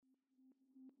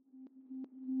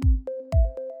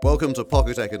Welcome to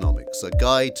Pocket Economics, a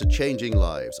guide to changing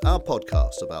lives, our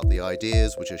podcast about the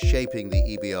ideas which are shaping the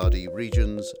EBRD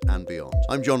regions and beyond.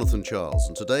 I'm Jonathan Charles,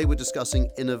 and today we're discussing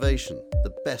innovation,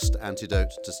 the best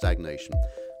antidote to stagnation.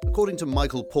 According to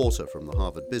Michael Porter from the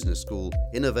Harvard Business School,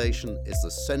 innovation is the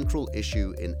central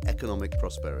issue in economic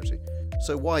prosperity.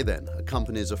 So why then are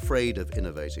companies afraid of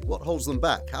innovating? What holds them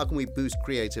back? How can we boost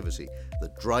creativity,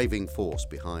 the driving force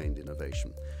behind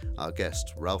innovation? Our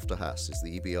guest, Ralph de Haas, is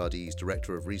the EBRD's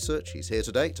Director of Research. He's here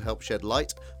today to help shed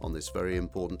light on this very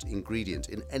important ingredient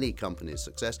in any company's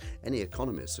success, any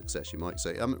economist's success, you might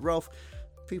say. Ralph,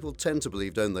 people tend to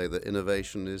believe, don't they, that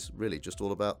innovation is really just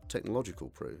all about technological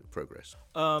progress.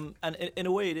 And in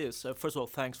a way it is. First of all,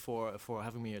 thanks for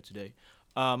having me here today.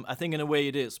 I think in a way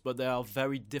it is, but there are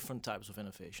very different types of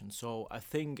innovation. So I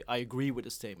think I agree with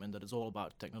the statement that it's all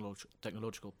about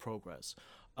technological progress.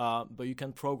 But you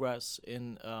can progress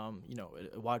in a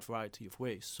wide variety of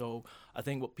ways. So I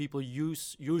think what people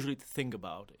usually think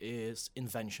about is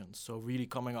inventions. So really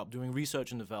doing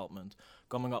research and development,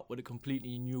 coming up with a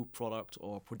completely new product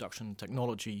or production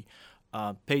technology,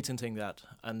 patenting that,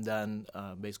 and then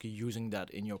basically using that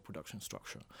in your production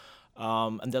structure.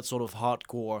 And that's sort of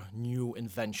hardcore new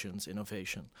inventions,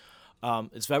 innovation.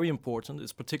 It's very important.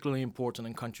 It's particularly important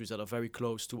in countries that are very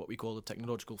close to what we call the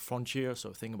technological frontier.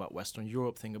 So think about Western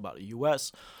Europe, think about the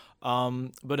US.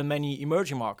 But in many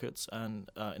emerging markets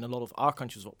and in a lot of our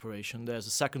countries of operation, there's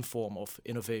a second form of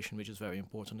innovation, which is very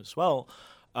important as well.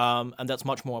 And that's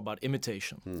much more about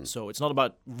imitation. So it's not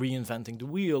about reinventing the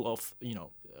wheel of,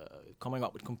 coming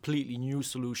up with completely new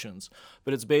solutions,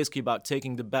 but it's basically about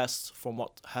taking the best from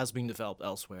what has been developed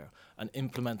elsewhere and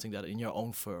implementing that in your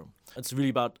own firm. It's really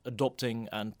about adopting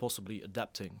and possibly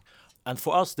adapting. And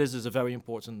for us, this is a very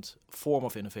important form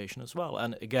of innovation as well.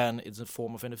 And again, it's a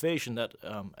form of innovation that,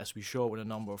 as we show in a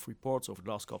number of reports over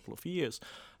the last couple of years,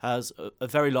 has a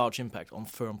very large impact on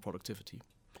firm productivity.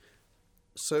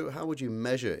 So how would you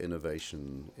measure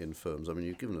innovation in firms? I mean,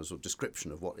 you've given us a sort of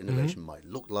description of what innovation might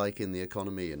look like in the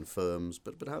economy in firms,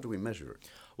 but how do we measure it?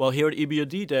 Well, here at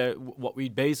EBRD, what we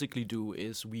basically do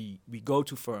is we go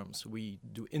to firms, we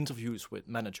do interviews with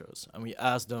managers, and we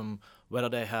ask them whether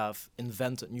they have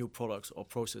invented new products or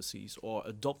processes or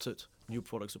adopted new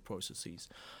products or processes.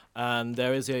 And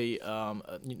there is a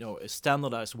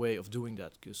standardized way of doing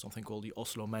that, something called the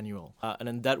Oslo Manual. And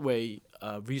in that way,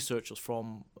 researchers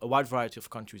from a wide variety of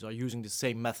countries are using the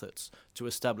same methods to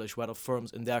establish whether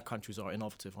firms in their countries are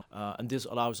innovative. And this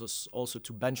allows us also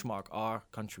to benchmark our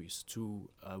countries to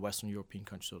Western European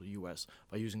countries or the US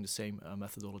by using the same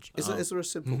methodology. Is there a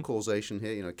simple causation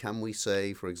here? Can we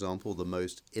say, for example, the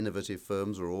most innovative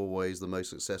firms are always the most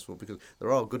successful? Because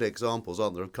there are good examples,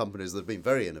 aren't there, of companies that have been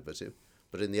very innovative,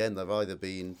 but in the end they've either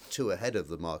been too ahead of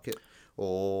the market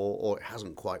or it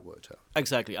hasn't quite worked out.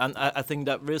 Exactly, and I think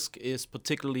that risk is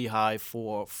particularly high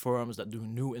for firms that do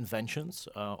new inventions,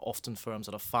 often firms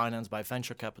that are financed by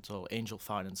venture capital, angel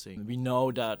financing. We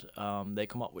know that they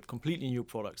come up with completely new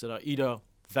products that are either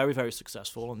very, very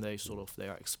successful and they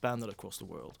are expanded across the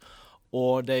world,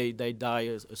 or they die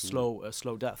a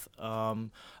slow death.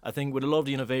 I think with a lot of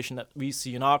the innovation that we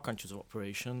see in our countries of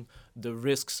operation, the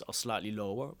risks are slightly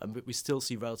lower, but we still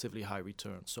see relatively high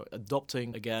returns. So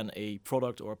adopting, again, a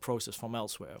product or a process from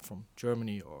elsewhere, from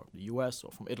Germany or the US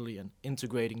or from Italy, and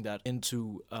integrating that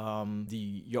into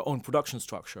your own production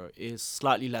structure is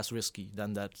slightly less risky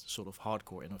than that sort of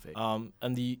hardcore innovation.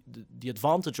 And the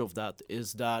advantage of that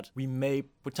is that we may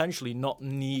potentially not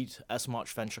need as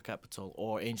much venture capital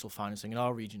or angel financing in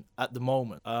our region at the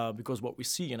moment, because what we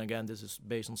see, and again, this is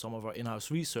based on some of our in-house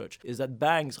research, is that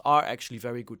banks are actually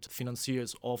very good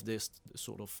financiers of this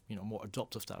sort of more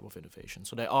adoptive type of innovation.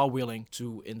 So they are willing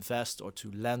to invest or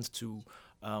to lend to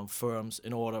firms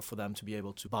in order for them to be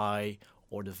able to buy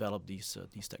or develop these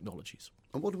technologies.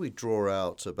 And what do we draw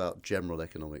out about general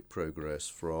economic progress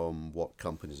from what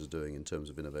companies are doing in terms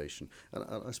of innovation? And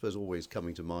I suppose always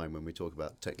coming to mind when we talk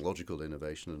about technological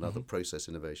innovation and other process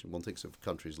innovation, one thinks of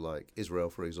countries like Israel,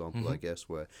 for example, I guess,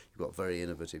 where you've got very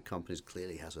innovative companies,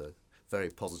 clearly has a very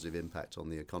positive impact on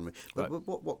the economy. But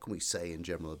what can we say in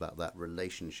general about that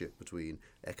relationship between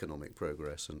economic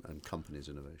progress and companies'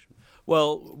 innovation?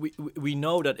 Well, we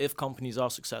know that if companies are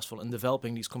successful in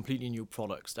developing these completely new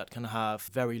products that can have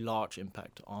very large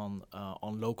impact on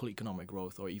local economic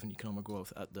growth or even economic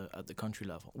growth at the country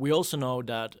level. We also know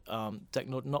that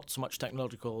not so much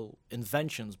technological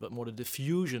inventions, but more the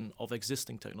diffusion of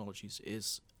existing technologies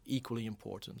is equally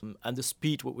important. And the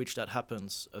speed with which that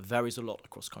happens varies a lot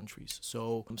across countries.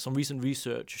 So some recent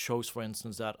research shows, for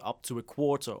instance, that up to a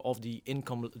quarter of the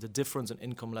difference in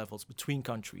income levels between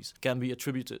countries can be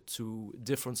attributed to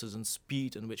differences in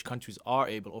speed in which countries are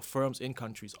able, or firms in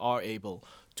countries are able,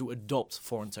 to adopt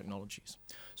foreign technologies.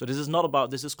 So this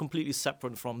is completely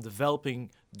separate from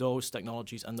developing those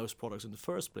technologies and those products in the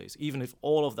first place. Even if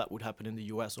all of that would happen in the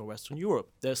US or Western Europe,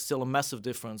 there's still a massive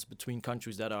difference between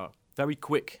countries that are very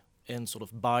quick in sort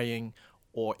of buying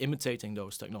or imitating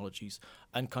those technologies,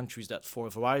 and countries that, for a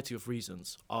variety of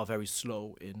reasons, are very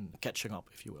slow in catching up,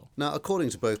 if you will. Now,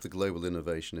 according to both the Global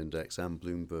Innovation Index and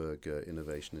Bloomberg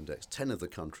Innovation Index, 10 of the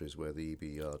countries where the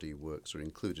EBRD works are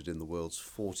included in the world's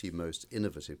 40 most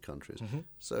innovative countries. Mm-hmm.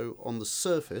 So on the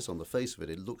surface, on the face of it,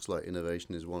 it looks like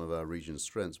innovation is one of our region's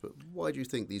strengths. But why do you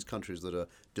think these countries that are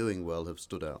doing well have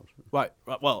stood out? Right.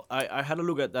 Well, I had a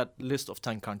look at that list of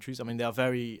 10 countries. I mean, they are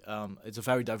it's a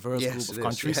very diverse group of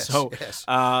countries. Yes, so. Yes.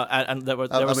 And there were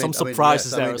some surprises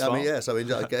there as well.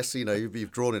 I guess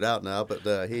you've drawn it out now, but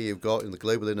here you've got in the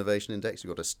Global Innovation Index,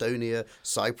 you've got Estonia,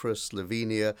 Cyprus,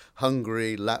 Slovenia,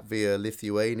 Hungary, Latvia,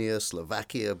 Lithuania,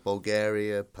 Slovakia,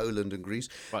 Bulgaria, Poland, and Greece.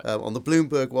 Right. On the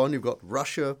Bloomberg one, you've got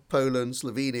Russia, Poland,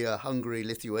 Slovenia, Hungary,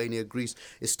 Lithuania, Greece,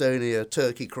 Estonia,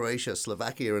 Turkey, Croatia,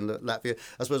 Slovakia, and Latvia.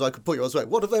 I suppose I could put you on straight.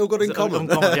 What have they all got in common?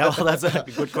 Yeah, well, that's a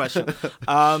good question.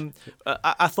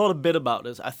 I thought a bit about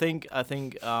this. I think.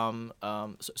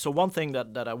 So one thing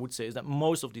that I would say is that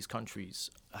most of these countries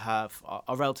are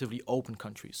relatively open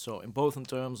countries. So in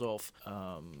terms of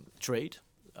trade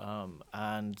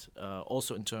and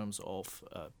also in terms of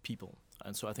people.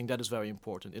 And so I think that is very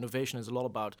important. Innovation is a lot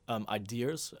about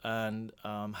ideas and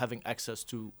having access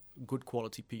to good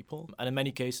quality people. And in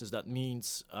many cases, that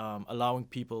means allowing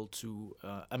people to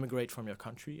emigrate from your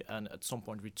country and at some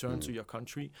point return to your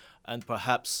country and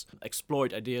perhaps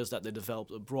exploit ideas that they developed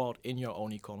abroad in your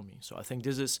own economy. So I think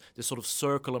this sort of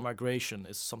circular migration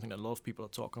is something that a lot of people are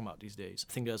talking about these days.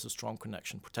 I think there's a strong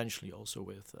connection potentially also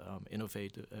with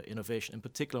innovation, in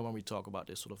particular when we talk about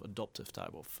this sort of adoptive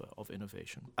type of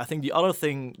innovation. I think the other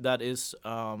thing that is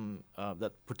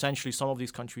that potentially some of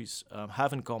these countries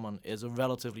have in common is a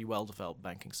relatively well-developed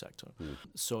banking sector.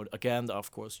 So again, there are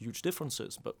of course huge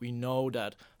differences, but we know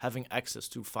that having access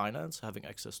to finance, having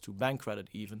access to bank credit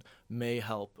even, may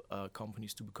help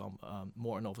companies to become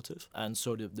more innovative. And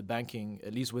so the banking,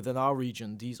 at least within our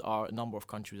region, these are a number of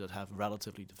countries that have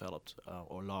relatively developed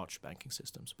or large banking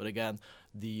systems. But again,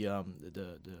 the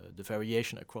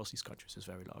variation across these countries is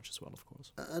very large as well, of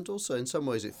course. And also, in some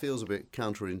ways, it feels a bit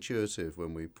counterintuitive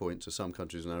when we point to some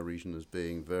countries in our region as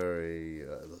being very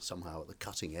somehow at the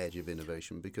cutting edge of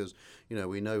innovation, because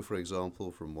we know, for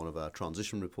example, from one of our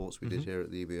transition reports we did here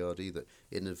at the EBRD, that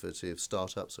innovative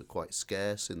startups are quite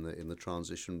scarce in the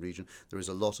transition region. There is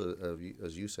a lot of,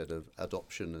 as you said, of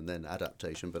adoption and then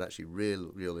adaptation, but actually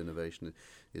real innovation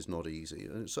is not easy.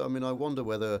 And so I mean, I wonder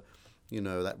whether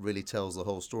that really tells the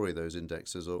whole story, those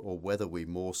indexes, or whether we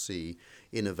more see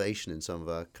innovation in some of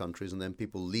our countries and then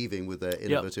people leaving with their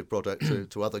innovative product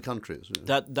to other countries.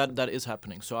 That is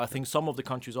happening. So I think some of the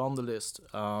countries on the list,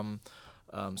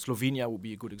 Slovenia would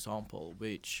be a good example,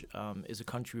 which is a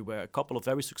country where a couple of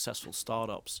very successful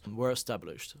startups were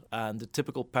established. And the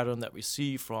typical pattern that we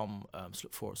see for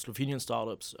Slovenian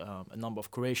startups, a number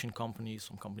of Croatian companies,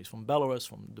 some companies from Belarus,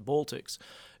 from the Baltics,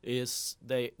 is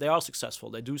they are successful.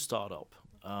 They do start up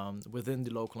within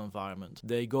the local environment.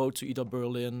 They go to either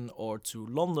Berlin or to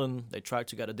London. They try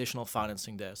to get additional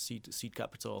financing there, seed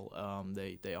capital.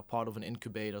 They are part of an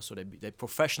incubator, so they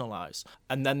professionalize,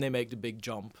 and then they make the big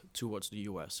jump towards the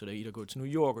US. So they either go to New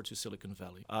York or to Silicon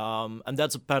Valley, and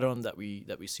that's a pattern that we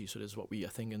see. So this is what we, I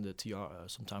think, in the TR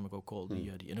some time ago called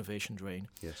the innovation drain.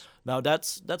 Yes. Now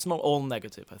that's not all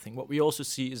negative. I think what we also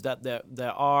see is that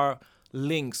there are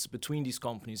links between these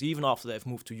companies, even after they've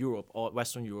moved to Europe or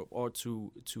Western Europe or to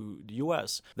the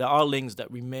US. There are links that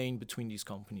remain between these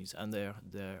companies and their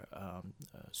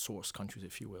source countries,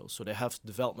 if you will. So they have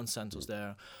development centers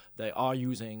there. They are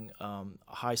using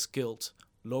high-skilled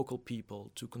local people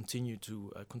to continue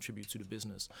to contribute to the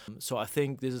business. So I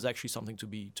think this is actually something to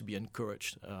be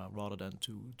encouraged rather than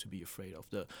to be afraid of.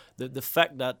 The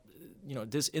fact that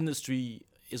this industry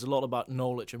is a lot about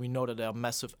knowledge, and we know that there are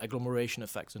massive agglomeration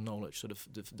effects in knowledge. So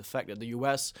the fact that the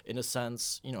US, in a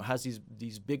sense, has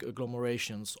these big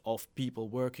agglomerations of people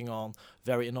working on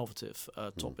very innovative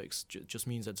topics just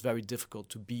means that it's very difficult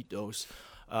to beat those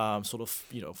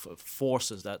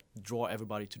forces that draw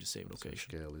everybody to the same location.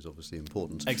 Scale is obviously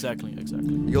important. Exactly.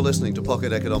 You're listening to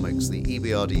Pocket Economics, the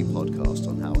EBRD podcast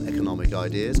on how economic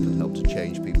ideas can help to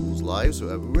change people's lives. We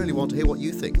really want to hear what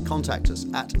you think. Contact us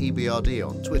at EBRD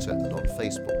on Twitter and on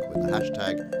Facebook with the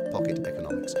hashtag Pocket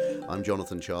Economics. I'm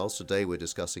Jonathan Charles. Today we're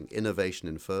discussing innovation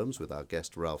in firms with our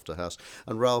guest Ralph de Haas.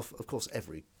 And Ralph, of course,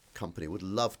 every company would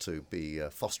love to be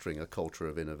fostering a culture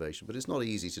of innovation, but it's not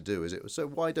easy to do, is it? So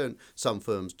why don't some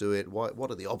firms do it? What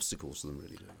are the obstacles to them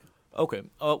really doing it? Okay.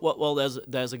 Well,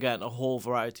 there's again a whole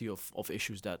variety of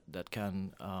issues that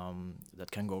can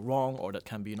go wrong or that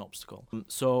can be an obstacle.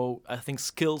 So I think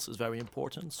skills is very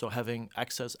important. So having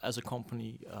access as a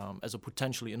company, as a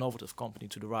potentially innovative company,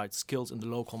 to the right skills in the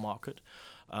local market.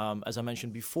 As I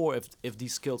mentioned before, if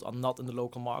these skills are not in the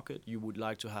local market, you would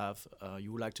like to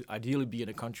ideally be in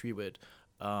a country with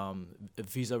a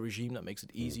visa regime that makes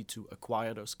it easy to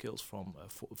acquire those skills from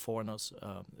foreigners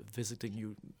visiting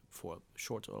you for a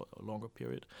short or a longer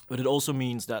period. But it also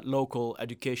means that local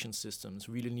education systems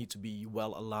really need to be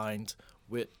well aligned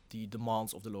with the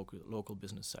demands of the local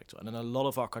business sector. And in a lot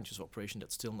of our countries of operation,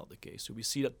 that's still not the case. So we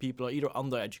see that people are either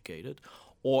undereducated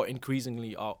or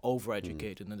increasingly are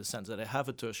overeducated in the sense that they have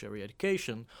a tertiary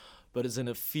education, but it's in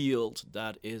a field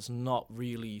that is not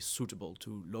really suitable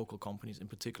to local companies, in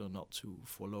particular not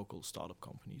for local startup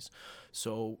companies.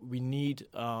 So we need,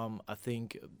 I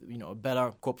think, a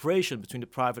better cooperation between the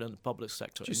private and the public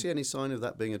sector. Do you see any sign of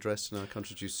that being addressed in our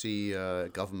country? Do you see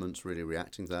governments really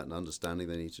reacting to that and understanding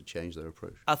they need to change their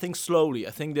approach? I think slowly.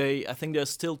 I think there's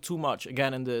still too much.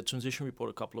 Again, in the transition report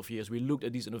a couple of years, we looked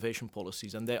at these innovation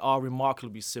policies, and they are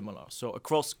remarkably similar. So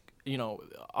across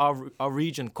our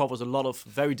region covers a lot of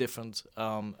very different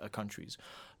countries,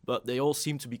 but they all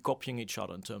seem to be copying each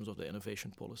other in terms of their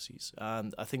innovation policies.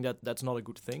 And I think that's not a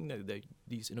good thing.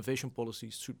 These innovation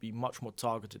policies should be much more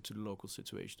targeted to the local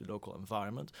situation, the local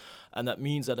environment. And that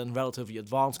means that in relatively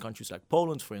advanced countries like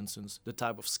Poland, for instance, the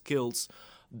type of skills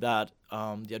that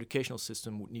the educational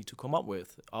system would need to come up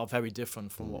with are very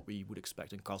different from what we would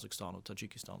expect in Kazakhstan or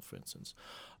Tajikistan, for instance.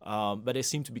 But they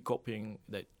seem to be copying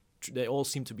that. They all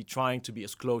seem to be trying to be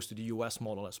as close to the US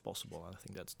model as possible. And I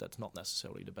think that's not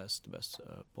necessarily the best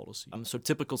policy. So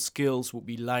typical skills would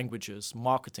be languages,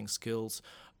 marketing skills,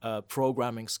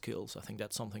 programming skills. I think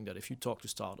that's something that if you talk to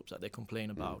startups that they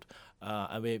complain about,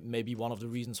 and maybe one of the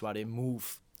reasons why they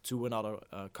move to another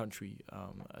country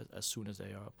as soon as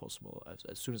they are possible,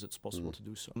 as soon as it's possible to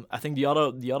do so. I think the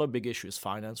other big issue is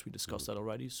finance. We discussed that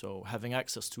already. So having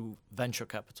access to venture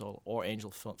capital or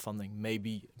angel funding,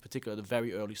 maybe in particular the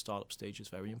very early startup stage, is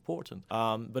very important.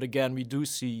 But again, we do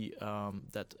see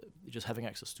that just having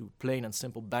access to plain and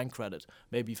simple bank credit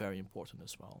may be very important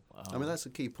as well. I mean, that's a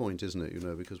key point, isn't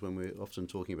it? Because when we're often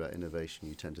talking about innovation,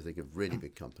 you tend to think of really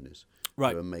big companies who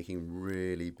are making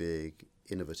really big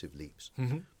innovative leaps.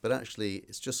 But actually,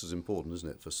 it's just as important, isn't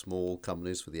it, for small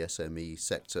companies, for the SME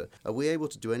sector. Are we able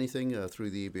to do anything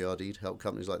through the EBRD to help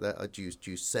companies like that? Do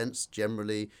you sense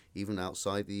generally, even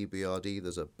outside the EBRD,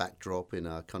 there's a backdrop in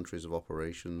our countries of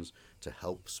operations to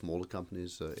help smaller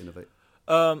companies innovate?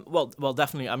 Well,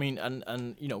 definitely. I mean,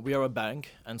 and we are a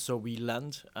bank, and so we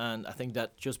lend, and I think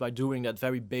that just by doing that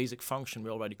very basic function,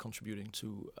 we're already contributing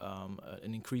to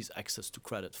an increased access to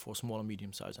credit for small and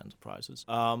medium-sized enterprises.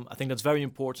 I think that's very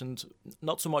important,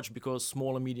 not so much because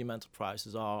small and medium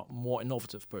enterprises are more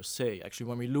innovative per se. Actually,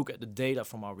 when we look at the data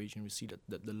from our region, we see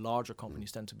that the larger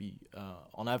companies tend to be,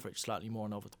 on average, slightly more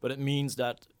innovative. But it means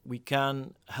that we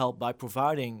can help by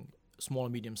providing small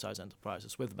and medium-sized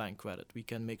enterprises with bank credit. We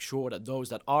can make sure that those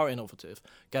that are innovative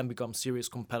can become serious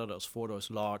competitors for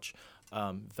those large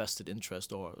vested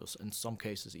interest, or in some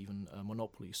cases even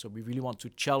monopolies. So we really want to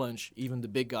challenge even the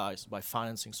big guys by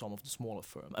financing some of the smaller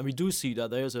firms. And we do see that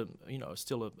there's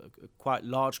still a quite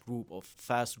large group of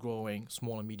fast-growing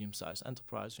small and medium-sized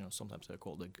enterprises. Sometimes they're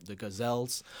called the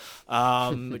gazelles,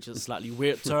 which is a slightly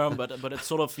weird term, but it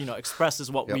sort of expresses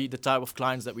the type of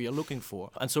clients that we are looking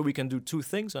for. And so we can do two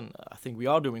things, and I think we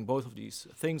are doing both of these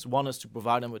things. One is to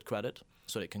provide them with credit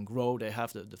so they can grow. They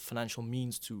have the financial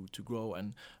means to grow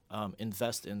and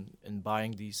invest in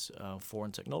buying these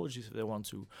foreign technologies if they want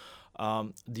to.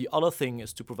 The other thing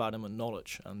is to provide them with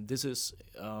knowledge. And this is,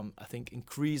 I think,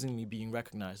 increasingly being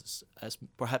recognized as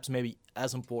perhaps maybe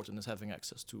as important as having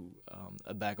access to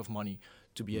a bag of money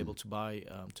to be able to buy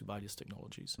these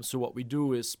technologies. So what we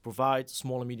do is provide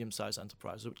small and medium-sized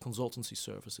enterprises with consultancy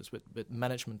services, with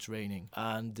management training.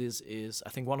 And this is, I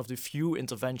think, one of the few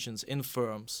interventions in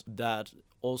firms that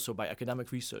also by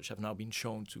academic research have now been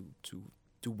shown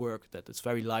to work, that it's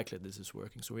very likely this is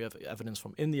working. So we have evidence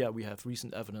from India, we have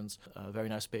recent evidence, a very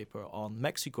nice paper on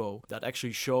Mexico that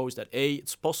actually shows that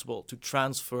it's possible to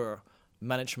transfer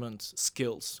management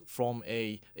skills from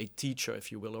a teacher,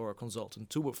 if you will, or a consultant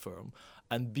to a firm,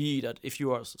 and B, that if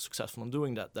you are successful in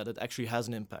doing that, that it actually has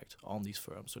an impact on these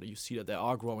firms, so that you see that they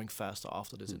are growing faster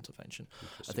after this intervention.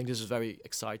 I think this is very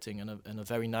exciting and a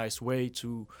very nice way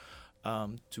to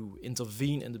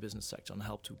intervene in the business sector and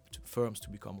help to firms to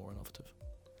become more innovative.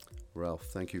 Ralph,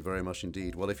 thank you very much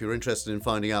indeed. Well, if you're interested in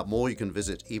finding out more, you can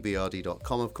visit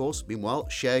ebrd.com, of course. Meanwhile,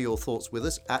 share your thoughts with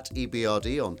us at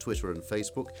EBRD on Twitter and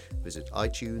Facebook. Visit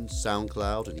iTunes,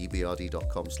 SoundCloud and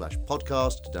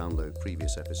ebrd.com/podcast to download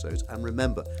previous episodes. And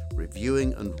remember,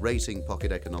 reviewing and rating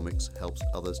Pocket Economics helps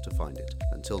others to find it.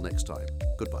 Until next time,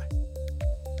 goodbye.